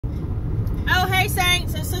Hey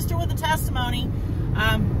Saints, it's Sister with a testimony.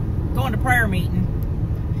 Going to prayer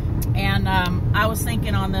meeting. And I was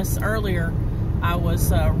thinking on this earlier. I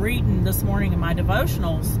was reading this morning in my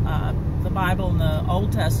devotionals, the Bible in the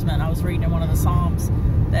Old Testament. I was reading in one of the Psalms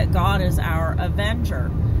that God is our Avenger.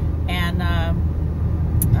 And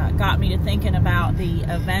got me to thinking about the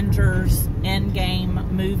Avengers End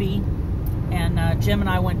Game Movie. And Jim and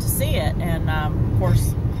I went to see it. And of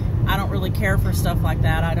course, I don't really care for stuff like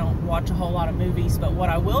that. I don't watch a whole lot of movies. But what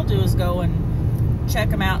I will do is go and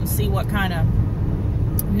check them out and see what kind of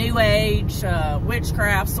New Age,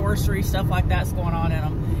 witchcraft, sorcery, stuff like that's going on in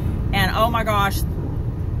them. And oh my gosh,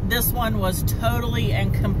 this one was totally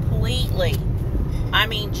and completely, I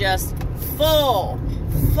mean just full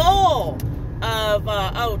of,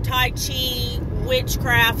 Tai Chi,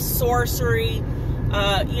 witchcraft, sorcery.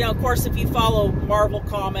 You know, of course, if you follow Marvel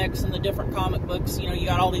comics and the different comic books, you know, you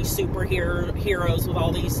got all these superheroes with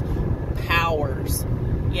all these powers.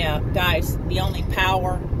 Yeah, guys, the only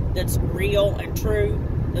power that's real and true,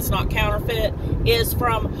 that's not counterfeit, is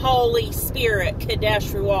from Holy Spirit,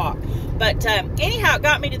 Kadesh Ruach. But anyhow, it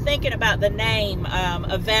got me to thinking about the name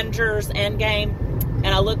Avengers End Game, and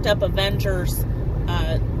I looked up Avengers.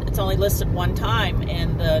 It's only listed one time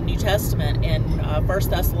in the New Testament, in 1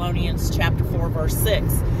 Thessalonians chapter 4, verse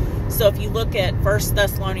 6. So if you look at 1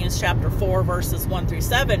 Thessalonians chapter 4, verses 1 through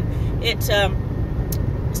 7, it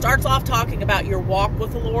starts off talking about your walk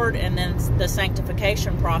with the Lord and then the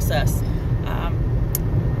sanctification process.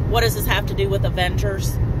 What does this have to do with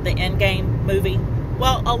Avengers, the Endgame movie?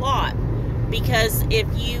 Well, a lot. Because if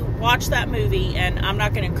you watch that movie, and I'm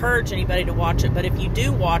not going to encourage anybody to watch it, but if you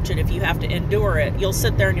do watch it, if you have to endure it, you'll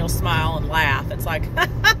sit there and you'll smile and laugh. It's like,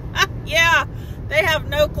 yeah, they have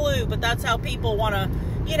no clue, but that's how people want to,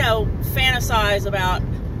 you know, fantasize about,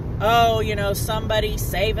 oh, you know, somebody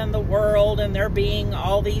saving the world and there being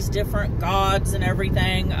all these different gods and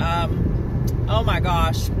everything. Oh my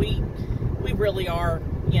gosh, we really are,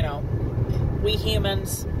 you know, we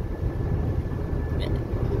humans,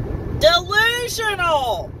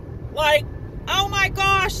 delusional. Like, oh my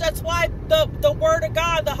gosh, that's why the Word of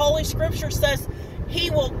God, the Holy Scripture says He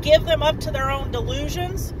will give them up to their own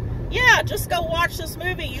delusions. Yeah, just go watch this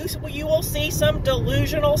movie. You will see some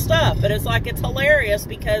delusional stuff. But it's like, it's hilarious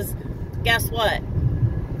because guess what?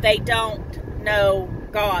 They don't know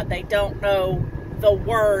God. They don't know the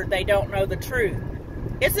Word. They don't know the truth.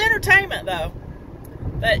 It's entertainment, though.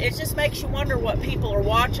 But it just makes you wonder what people are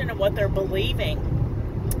watching and what they're believing.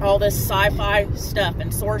 All this sci-fi stuff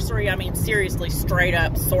and sorcery. I mean, seriously, straight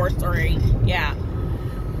up sorcery. Yeah.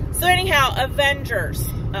 So anyhow, Avengers.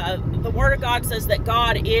 The Word of God says that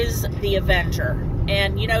God is the Avenger.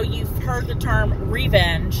 And, you know, you've heard the term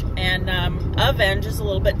revenge. And avenge is a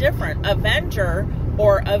little bit different. Avenger,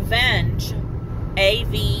 or avenge,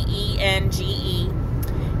 A-V-E-N-G-E,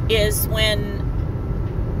 is when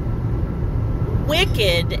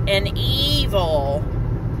wicked and evil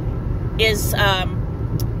is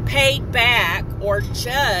paid back or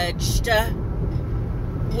judged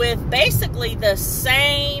with basically the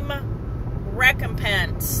same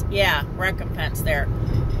recompense. Yeah, recompense there.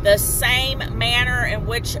 The same manner in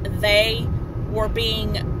which they were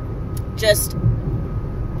being just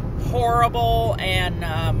horrible and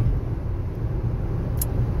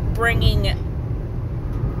bringing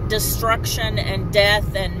destruction and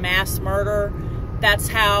death and mass murder. That's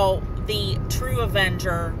how the true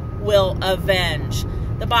Avenger will avenge.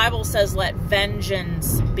 The Bible says, let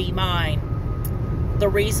vengeance be mine. The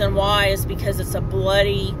reason why is because it's a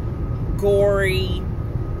bloody, gory,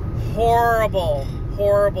 horrible,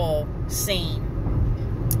 horrible scene.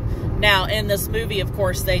 Now, in this movie, of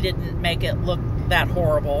course, they didn't make it look that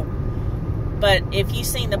horrible. But if you've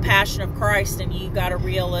seen The Passion of Christ and you got a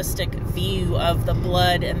realistic view of the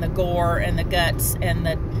blood and the gore and the guts and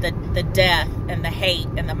the death and the hate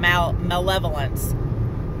and the malevolence,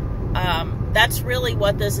 that's really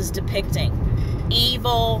what this is depicting.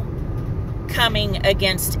 Evil coming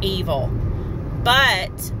against evil.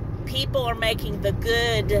 But people are making the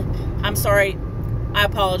good, I'm sorry, I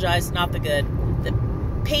apologize, not the good. The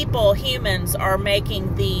people, humans, are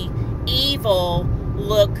making the evil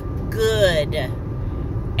look good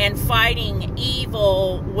and fighting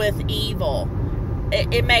evil with evil.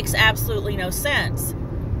 It makes absolutely no sense.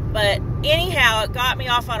 But anyhow, it got me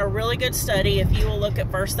off on a really good study. If you will look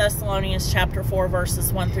at 1 Thessalonians chapter 4,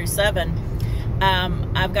 verses 1 through 7.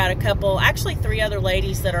 I've got a couple, actually 3 other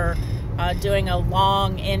ladies that are doing a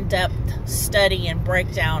long, in-depth study and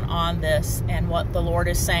breakdown on this and what the Lord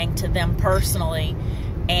is saying to them personally,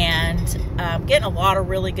 and getting a lot of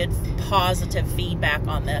really good positive feedback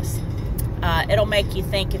on this. It'll make you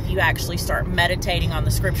think if you actually start meditating on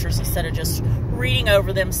the scriptures instead of just reading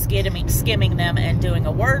over them, skimming them, and doing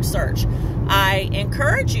a word search. I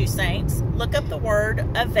encourage you, saints, look up the word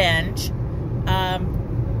avenge.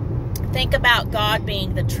 Think about God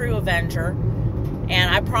being the true avenger.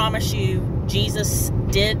 And I promise you, Jesus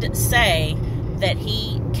did say that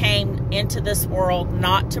he came into this world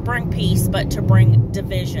not to bring peace, but to bring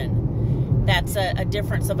division. That's a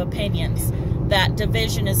difference of opinions. That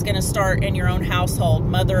division is going to start in your own household.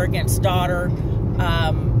 Mother against daughter,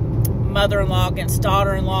 mother-in-law against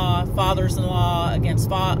daughter-in-law, fathers-in-law against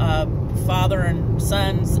father and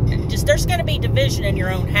sons. Just, there's going to be division in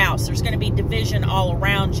your own house. There's going to be division all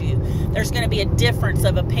around you. There's going to be a difference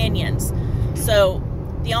of opinions. So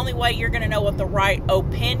the only way you're going to know what the right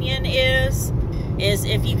opinion is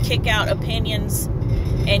if you kick out opinions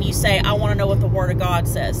and you say, I want to know what the Word of God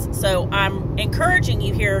says. So I'm encouraging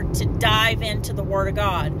you here to dive into the Word of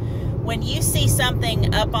God. When you see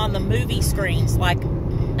something up on the movie screens like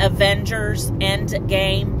Avengers End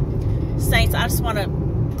Game, saints, I just want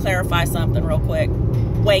to clarify something real quick.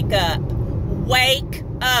 Wake up. Wake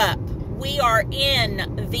up. We are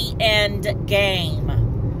in the end game.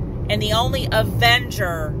 And the only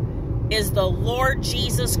Avenger is the Lord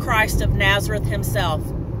Jesus Christ of Nazareth himself.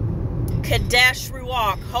 Kadesh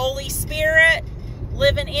Ruach, Holy Spirit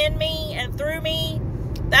living in me and through me.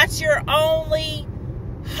 That's your only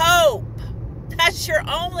hope. That's your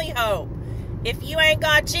only hope. If you ain't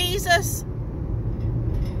got Jesus,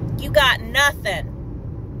 you got nothing.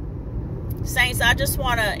 Saints, I just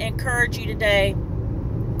want to encourage you today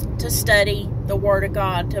to study the Word of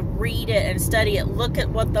God, to read it and study it. Look at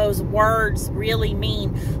what those words really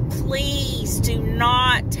mean. Please do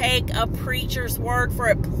not take a preacher's word for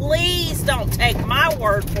it. Please don't take my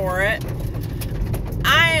word for it.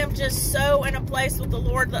 I am just so in a place with the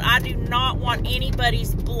Lord that I do not want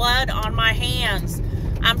anybody's blood on my hands.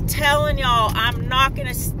 I'm telling y'all, I'm not going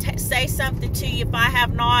to say something to you if I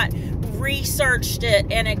have not researched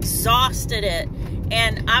it and exhausted it.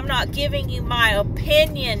 And I'm not giving you my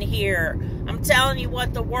opinion here. I'm telling you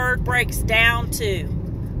what the Word breaks down to.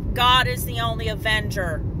 God is the only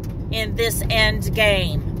Avenger in this end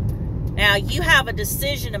game. Now, you have a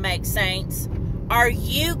decision to make, saints. Are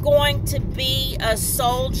you going to be a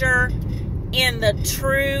soldier in the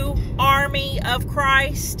true army of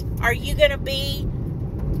Christ? Are you going to be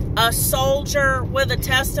a soldier with a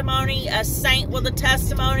testimony, a saint with a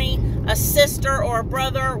testimony, a sister or a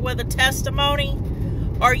brother with a testimony?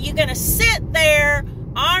 Are you going to sit there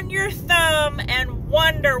on your thumb and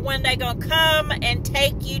wonder when they're going to come and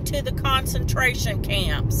take you to the concentration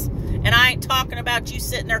camps? And I ain't talking about you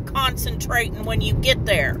sitting there concentrating when you get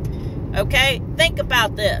there. Okay? Think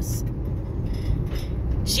about this.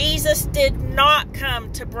 Jesus did not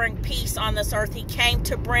come to bring peace on this earth. He came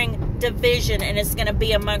to bring division, and it's going to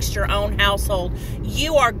be amongst your own household.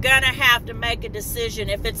 You are going to have to make a decision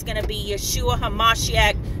if it's going to be Yeshua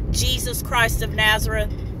HaMashiach, Jesus Christ of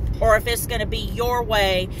Nazareth, or if it's going to be your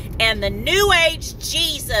way and the New Age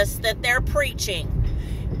Jesus that they're preaching.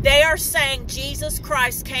 They are saying Jesus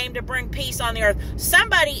Christ came to bring peace on the earth.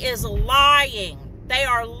 Somebody is lying. They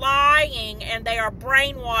are lying, and they are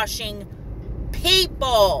brainwashing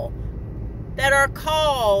people that are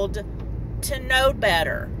called to know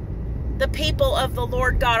better. The people of the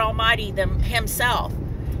Lord God Almighty himself.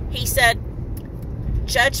 He said,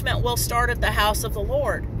 judgment will start at the house of the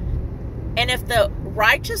Lord. And if the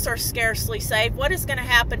righteous are scarcely saved, what is going to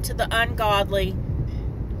happen to the ungodly,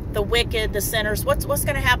 the wicked, the sinners? What's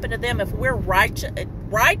going to happen to them if we're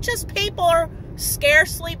righteous people are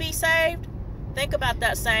scarcely be saved? Think about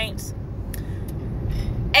that, saints.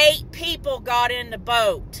 8 people got in the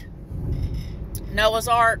boat. Noah's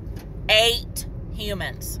Ark, 8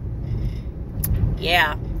 humans.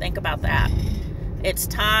 Yeah, think about that. It's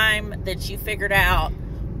time that you figured out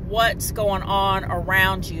what's going on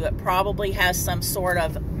around you. It probably has some sort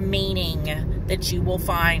of meaning that you will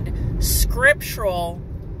find scriptural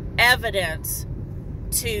evidence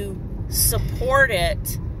to support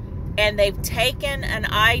it. And they've taken an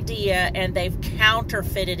idea and they've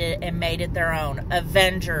counterfeited it and made it their own.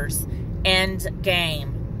 Avengers End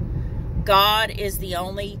Game. God is the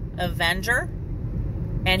only Avenger,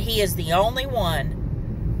 and He is the only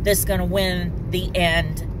one that's going to win the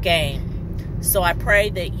end game. So I pray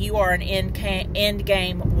that you are an end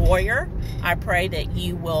game warrior. I pray that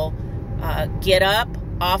you will get up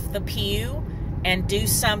off the pew and do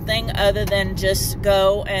something other than just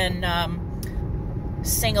go and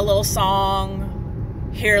sing a little song,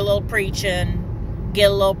 hear a little preaching, get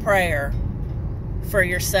a little prayer for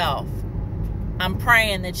yourself. I'm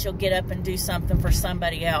praying that you'll get up and do something for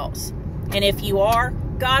somebody else. And if you are,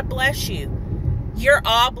 God bless you. You're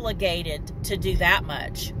obligated to do that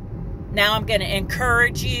much. Now I'm going to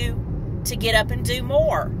encourage you to get up and do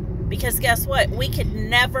more. Because guess what? We could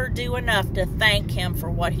never do enough to thank him for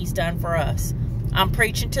what he's done for us. I'm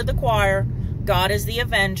preaching to the choir. God is the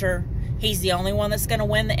Avenger. He's the only one that's going to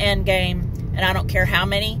win the end game. And I don't care how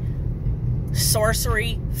many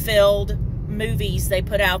sorcery-filled movies they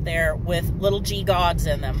put out there with little G gods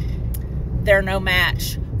in them. They're no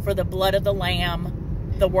match for the blood of the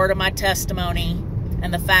Lamb, the word of my testimony,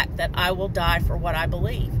 and the fact that I will die for what I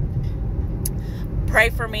believe. Pray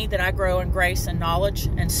for me that I grow in grace and knowledge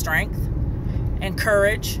and strength and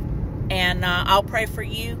courage. And I'll pray for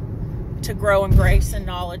you to grow in grace and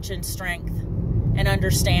knowledge and strength and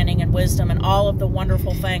understanding and wisdom and all of the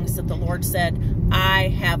wonderful things that the Lord said, I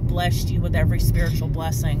have blessed you with every spiritual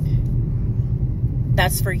blessing.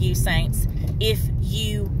 That's for you, saints. If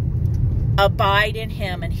you abide in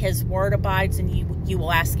him and his word abides in you, you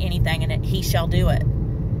will ask anything and he shall do it.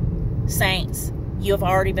 Saints, you have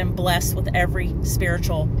already been blessed with every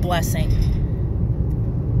spiritual blessing.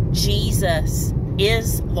 Jesus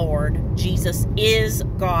is Lord. Jesus is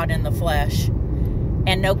God in the flesh.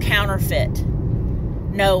 And no counterfeit.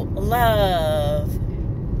 No love.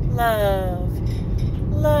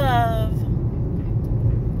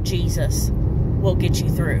 Jesus will get you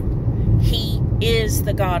through. He is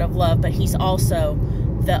the God of love, but he's also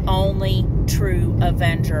the only true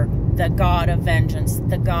avenger, the God of vengeance,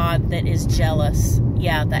 the God that is jealous.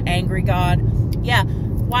 Yeah, the angry God. Yeah,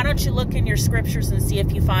 why don't you look in your scriptures and see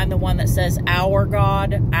if you find the one that says our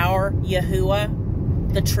God, our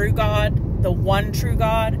Yahuwah, the true God, the one true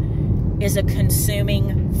God, is a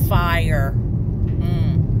consuming fire.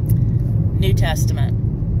 New Testament.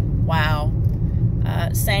 Wow.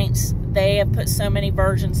 Saints, they have put so many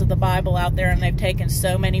versions of the Bible out there, and they've taken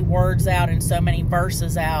so many words out and so many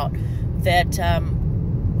verses out that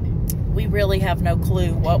we really have no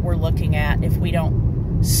clue what we're looking at if we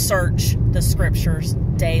don't search the scriptures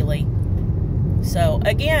daily. So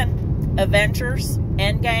again, Avengers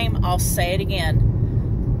End Game, I'll say it again.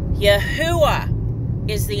 Yahuwah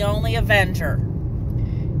is the only Avenger.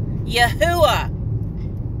 Yahuwah,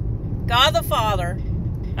 God the Father,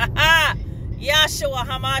 Yahshua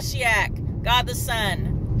HaMashiach, God the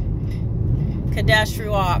Son, Kadesh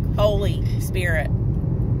Ruach, Holy Spirit.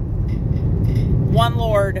 One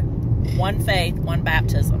Lord, one faith, one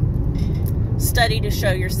baptism. Study to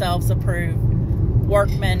show yourselves approved,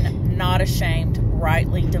 workmen not ashamed,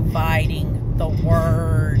 rightly dividing the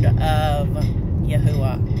word of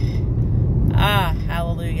Yahuwah.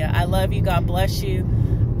 Hallelujah. I love you. God bless you.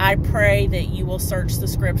 I pray that you will search the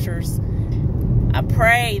scriptures. I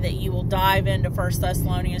pray that you will dive into 1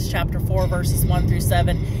 Thessalonians chapter 4, verses 1 through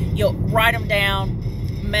 7. You'll write them down,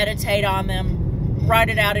 meditate on them, write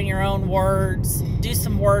it out in your own words, do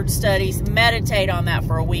some word studies, meditate on that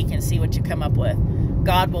for a week and see what you come up with.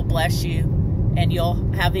 God will bless you, and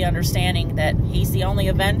you'll have the understanding that he's the only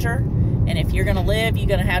avenger. And if you're going to live, you're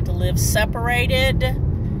going to have to live separated.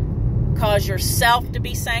 Cause yourself to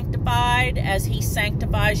be sanctified as he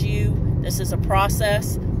sanctifies you. This is a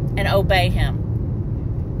process, and obey him.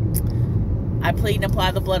 I plead and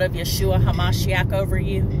apply the blood of Yeshua HaMashiach over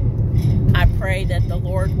you. I pray that the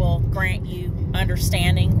Lord will grant you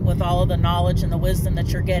understanding with all of the knowledge and the wisdom that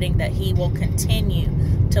you're getting, that he will continue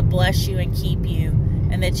to bless you and keep you,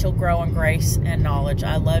 and that you'll grow in grace and knowledge.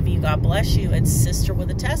 I love you. God bless you. It's Sister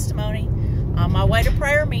with a Testimony on my way to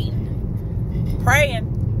prayer meeting.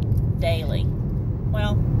 Praying daily.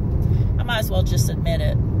 Well, I might as well just admit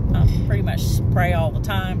it. I pretty much pray all the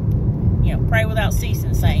time. You know, pray without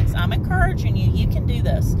ceasing, saints. I'm encouraging you. You can do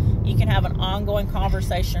this. You can have an ongoing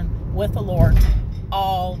conversation with the Lord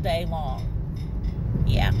all day long.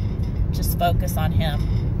 Yeah, just focus on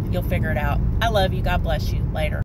him. You'll figure it out. I love you. God bless you. Later.